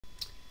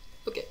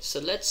Okay, so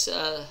let's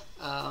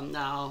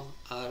now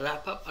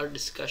wrap up our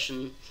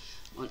discussion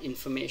on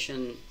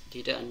information,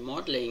 data, and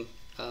modeling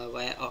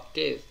via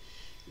Octave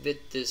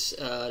with this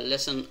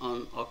lesson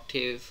on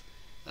Octave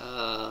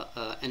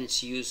and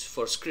its use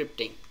for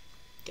scripting.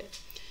 Okay,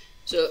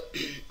 so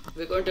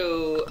we're going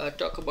to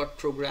talk about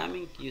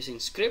programming using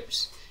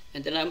scripts,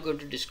 and then I'm going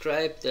to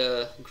describe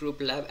the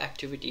group lab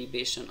activity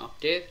based on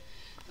Octave,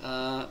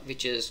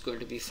 which is going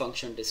to be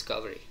function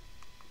discovery.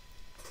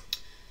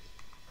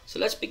 So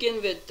let's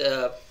begin with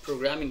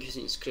programming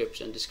using scripts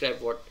and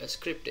describe what a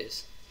script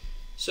is.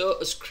 So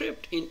a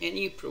script in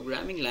any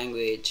programming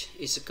language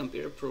is a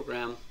computer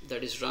program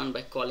that is run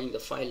by calling the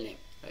file name,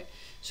 right?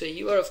 So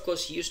you are of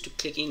course used to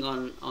clicking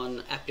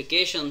on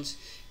applications,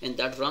 and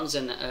that runs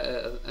an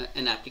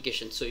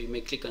application. So you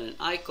may click on an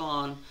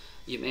icon,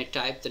 you may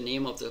type the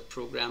name of the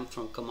program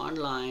from command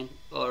line,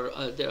 or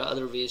there are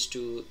other ways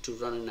to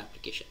run an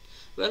application.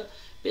 Well,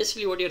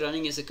 basically what you're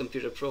running is a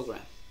computer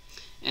program.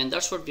 And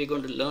that's what we're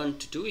going to learn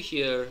to do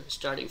here,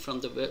 starting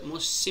from the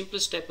most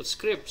simplest type of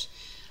scripts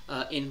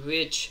in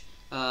which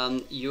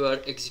you are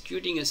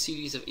executing a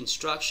series of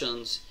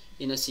instructions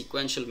in a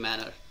sequential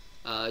manner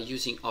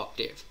using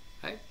Octave,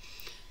 right?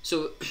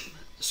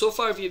 So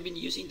far we've been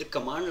using the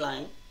command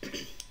line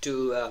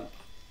to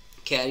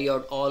carry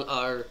out all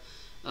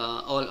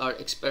our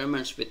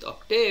experiments with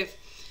Octave,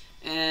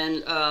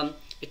 and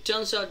it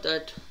turns out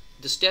that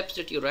the steps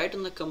that you write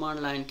on the command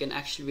line can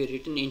actually be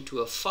written into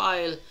a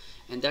file,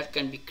 and that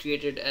can be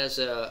created as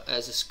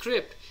a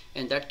script,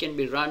 and that can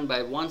be run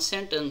by one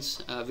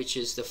sentence, which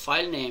is the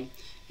file name,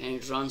 and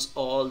it runs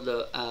all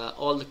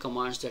the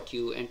commands that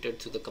you entered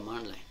to the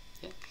command line.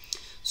 Okay?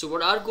 So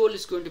what our goal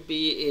is going to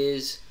be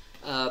is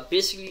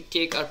basically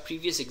take our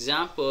previous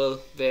example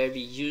where we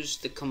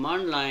used the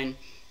command line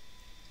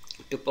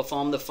to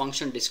perform the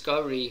function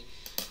discovery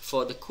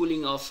for the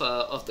cooling of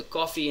the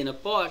coffee in a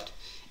pot,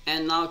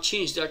 and now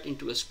change that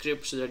into a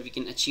script so that we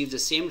can achieve the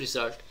same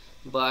result,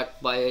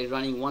 but by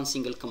running one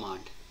single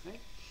command, right?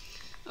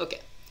 Okay,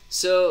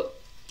 so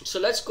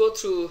let's go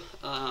through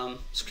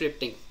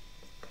scripting.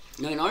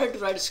 Now, in order to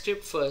write a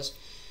script first,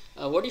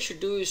 what you should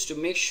do is to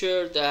make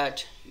sure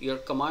that your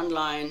command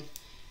line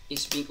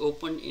is being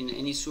opened in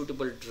any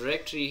suitable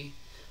directory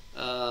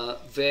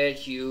where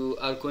you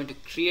are going to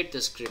create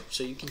the script.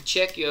 So you can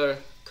check your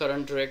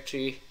current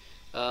directory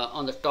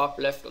on the top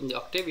left of the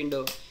Octave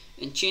window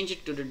and change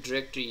it to the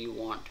directory you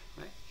want,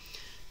 right?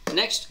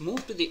 Next,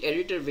 move to the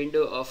editor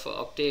window of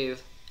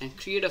Octave and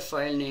create a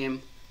file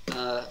name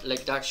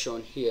like that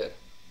shown here,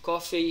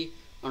 coffee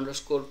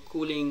underscore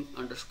cooling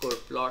underscore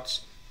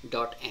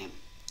plots.m.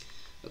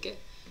 Okay,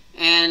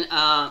 and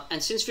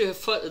since we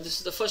have this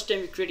is the first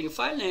time we're creating a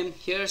file name,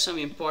 here are some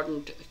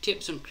important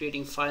tips on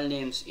creating file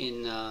names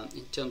in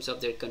terms of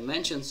their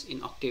conventions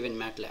in Octave and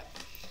MATLAB.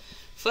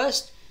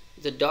 First,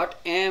 the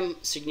 .m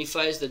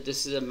signifies that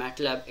this is a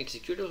MATLAB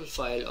executable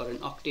file or an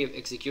Octave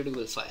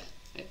executable file.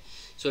 Right?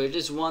 So it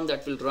is one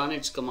that will run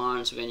its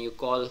commands when you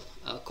call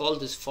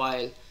this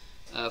file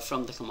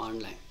from the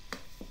command line.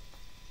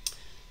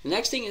 The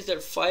next thing is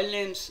that file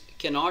names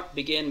cannot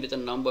begin with a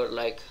number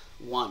like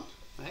 1,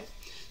 right?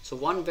 So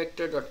 1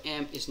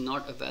 vector.m is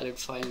not a valid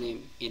file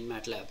name in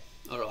MATLAB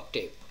or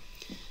Octave.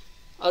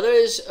 Other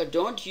is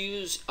don't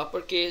use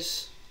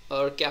uppercase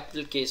or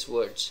capital case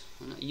words.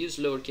 Use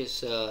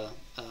lowercase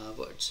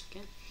words.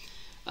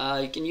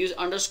 Okay? You can use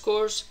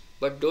underscores,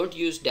 but don't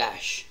use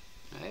dash,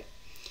 right?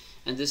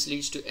 And this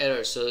leads to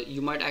errors. So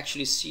you might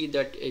actually see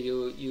that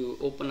you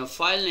open a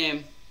file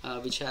name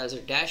which has a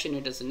dash in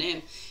it as a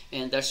name,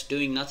 and that's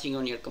doing nothing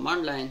on your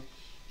command line,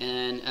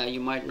 and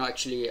you might not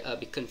actually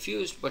be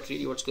confused, but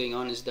really what's going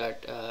on is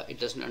that it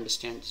doesn't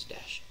understand this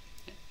dash.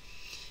 Okay?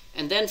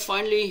 And then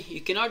finally,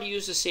 you cannot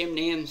use the same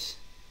names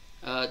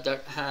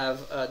that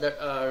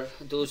are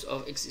those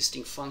of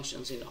existing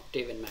functions in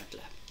Octave and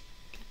MATLAB.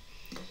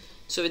 Okay?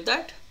 So with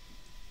that,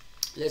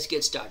 let's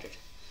get started.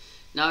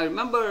 Now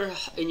remember,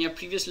 in your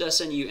previous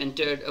lesson you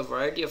entered a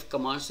variety of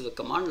commands to the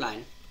command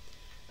line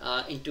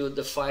into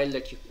the file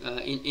that you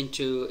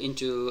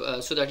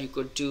so that you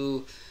could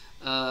do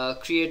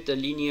create the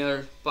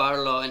linear,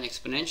 parallel, and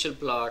exponential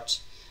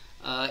plots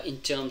in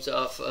terms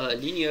of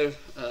linear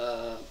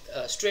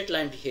straight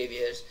line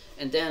behaviors,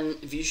 and then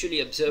visually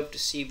observe to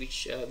see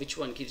which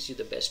one gives you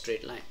the best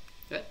straight line.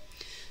 Right?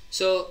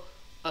 So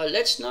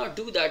let's now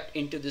do that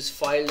into this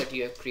file that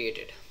you have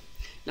created.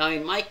 Now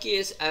in my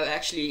case, I've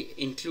actually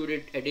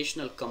included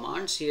additional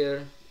commands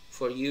here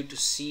for you to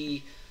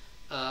see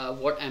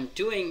what I'm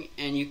doing,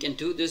 and you can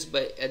do this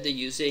by either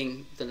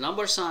using the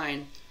number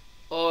sign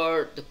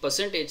or the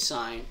percentage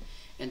sign,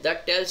 and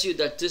that tells you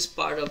that this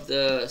part of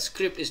the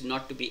script is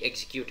not to be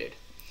executed.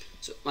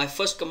 So my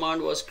first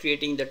command was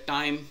creating the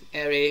time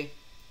array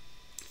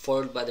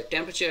followed by the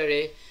temperature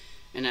array,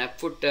 and I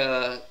put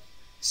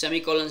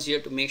semicolons here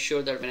to make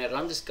sure that when I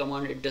run this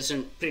command it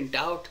doesn't print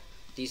out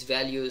these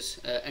values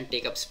and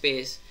take up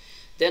space.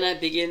 Then I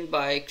begin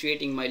by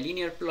creating my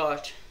linear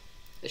plot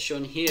as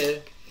shown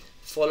here,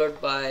 followed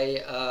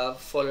by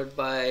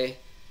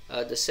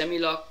the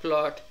semi-log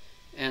plot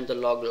and the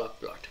log-log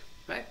plot,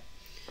 right?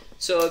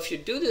 So if you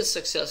do this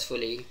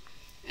successfully,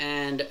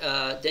 and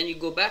then you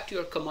go back to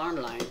your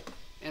command line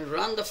and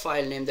run the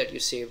file name that you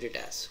saved it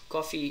as,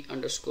 coffee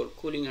underscore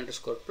cooling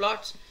underscore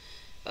plots.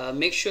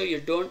 Make sure you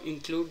don't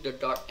include the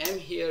 .m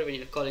here when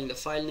you're calling the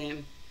file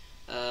name,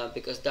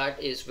 because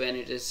that is when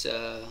it is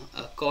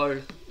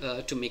called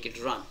to make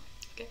it run.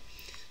 Okay,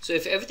 so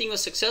if everything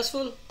was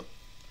successful,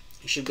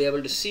 you should be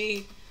able to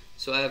see.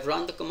 So I have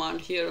run the command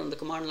here on the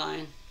command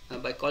line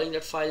by calling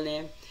that file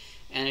name,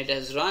 and it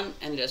has run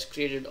and it has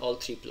created all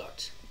 3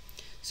 plots.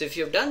 So if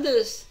you have done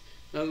this,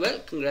 well,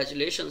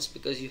 congratulations,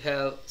 because you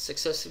have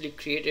successfully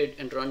created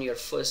and run your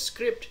first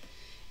script,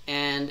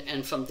 and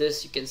from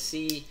this you can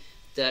see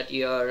that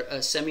your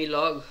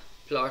semi-log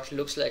plot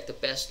looks like the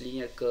best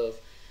linear curve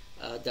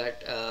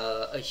that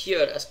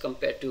here as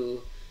compared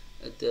to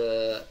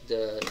the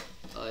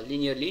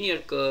linear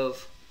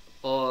curve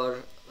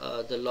or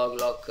the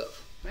log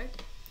curve, right?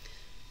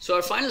 So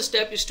our final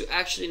step is to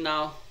actually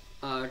now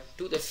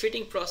do the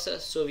fitting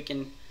process, so we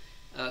can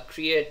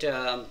create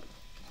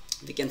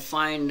we can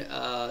find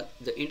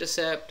the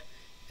intercept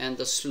and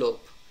the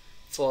slope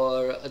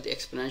for the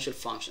exponential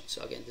function.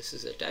 So again, this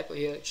is a typo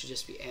here, it should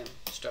just be m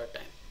start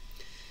time.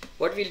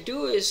 What we'll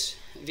do is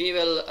we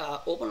will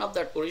open up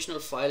that original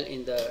file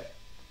in the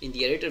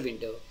editor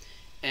window,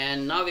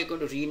 and now we're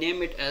going to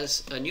rename it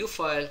as a new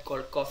file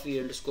called coffee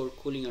underscore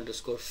cooling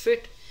underscore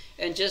fit,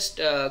 and just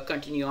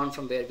continue on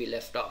from where we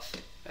left off,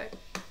 right?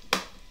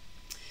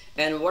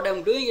 And what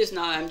I'm doing is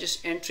now I'm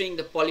just entering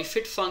the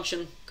polyfit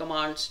function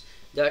commands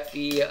that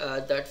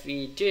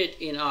we did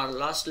in our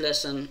last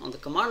lesson on the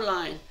command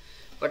line,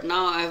 but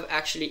now I've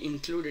actually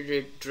included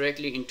it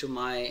directly into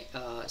my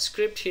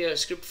script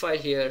file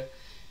here,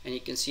 and you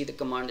can see the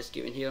command is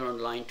given here on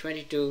line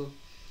 22,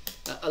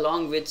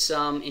 along with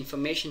some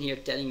information here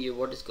telling you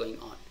what is going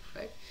on,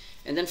 right?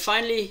 And then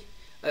finally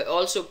I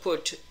also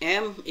put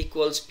m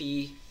equals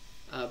p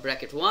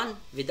bracket 1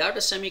 without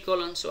a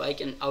semicolon, so I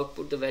can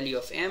output the value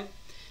of m,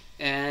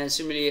 and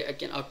similarly I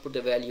can output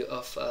the value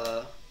of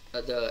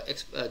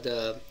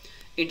the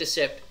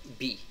intercept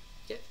b.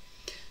 Okay,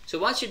 so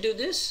once you do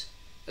this,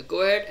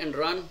 go ahead and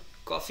run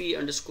coffee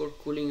underscore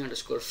cooling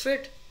underscore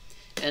fit,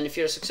 and if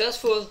you're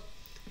successful,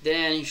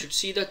 then you should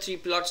see the 3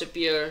 plots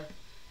appear,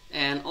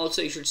 and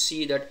also you should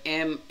see that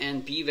m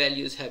and b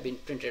values have been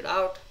printed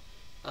out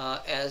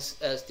as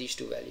these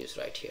 2 values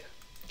right here.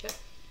 Okay,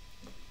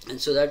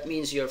 and so that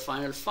means your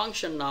final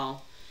function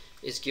now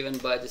is given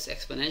by this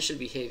exponential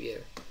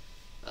behavior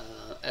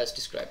as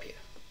described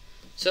here.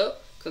 So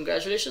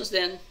congratulations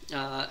then,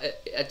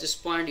 at this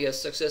point you have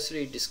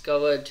successfully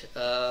discovered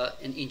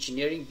an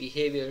engineering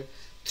behavior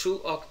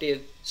through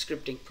Octave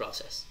scripting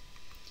process.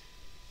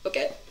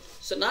 Okay,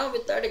 so now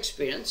with that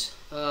experience,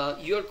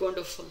 you're going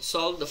to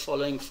solve the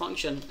following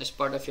function as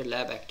part of your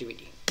lab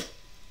activity.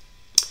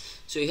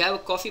 So you have a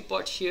coffee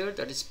pot here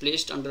that is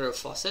placed under a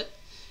faucet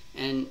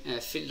and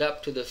filled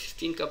up to the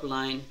 15 cup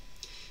line,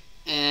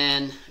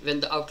 and when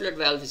the outlet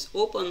valve is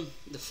open,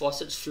 the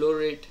faucet's flow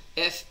rate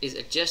F is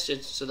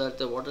adjusted so that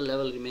the water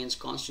level remains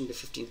constant to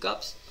 15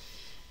 cups,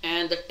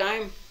 and the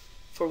time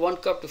for 1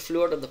 cup to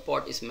flow out of the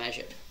pot is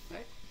measured,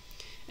 right?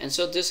 And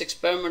so this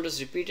experiment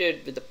is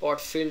repeated with the pot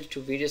filled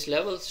to various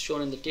levels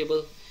shown in the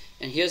table,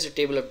 and here's the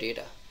table of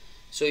data.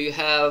 So you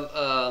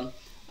have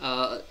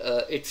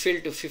it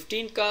filled to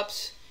 15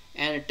 cups,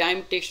 and the time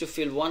it takes to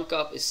fill 1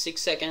 cup is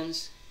 6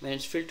 seconds. When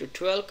it's filled to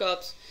 12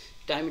 cups,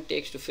 time it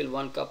takes to fill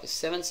 1 cup is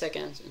 7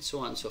 seconds, and so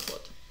on and so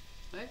forth,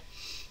 right?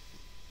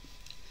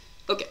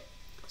 Okay,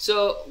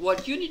 so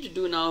what you need to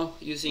do now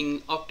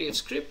using Octave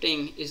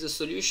scripting is the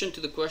solution to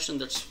the question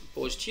that's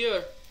posed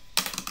here,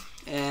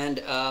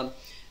 and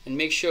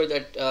make sure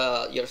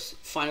that your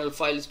final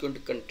file is going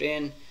to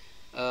contain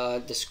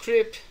the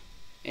script,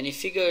 any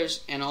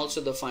figures, and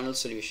also the final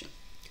solution.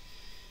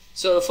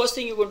 So the first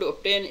thing you're going to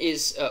obtain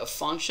is a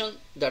function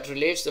that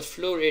relates the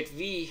flow rate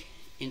V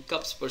in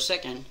cups per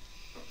second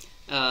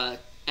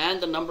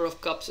and the number of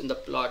cups in the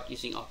plot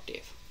using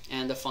Octave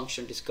and the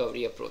function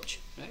discovery approach,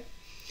 right?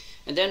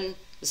 And then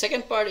the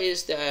second part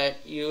is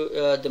that you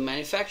the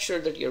manufacturer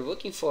that you're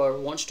working for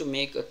wants to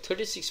make a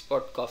 36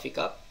 pot coffee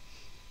cup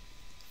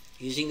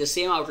using the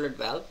same outlet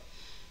valve,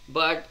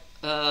 but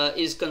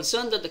is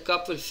concerned that the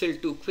cup will fill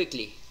too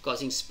quickly,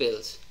 causing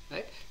spills,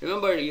 right?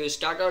 Remember, you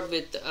start out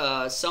with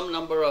some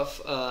number of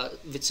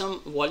with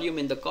some volume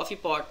in the coffee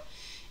pot,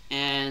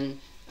 and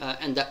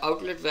the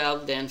outlet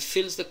valve then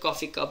fills the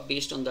coffee cup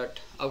based on that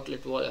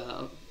outlet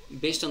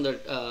based on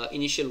the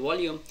initial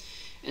volume.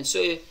 And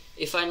so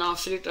if I now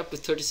fill it up to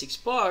 36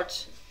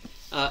 parts,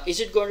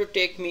 is it going to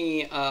take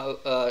me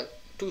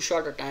too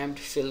short a time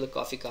to fill the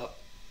coffee cup,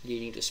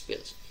 leading to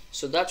spills?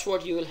 So that's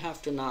what you will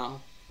have to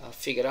now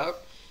figure out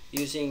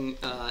using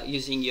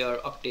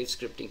your Octave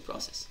scripting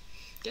process.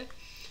 Okay.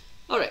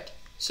 All right.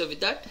 So with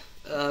that,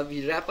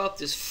 we wrap up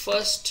this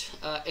first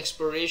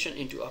exploration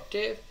into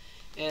Octave,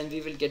 and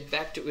we will get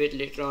back to it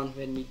later on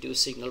when we do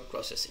signal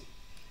processing.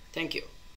 Thank you.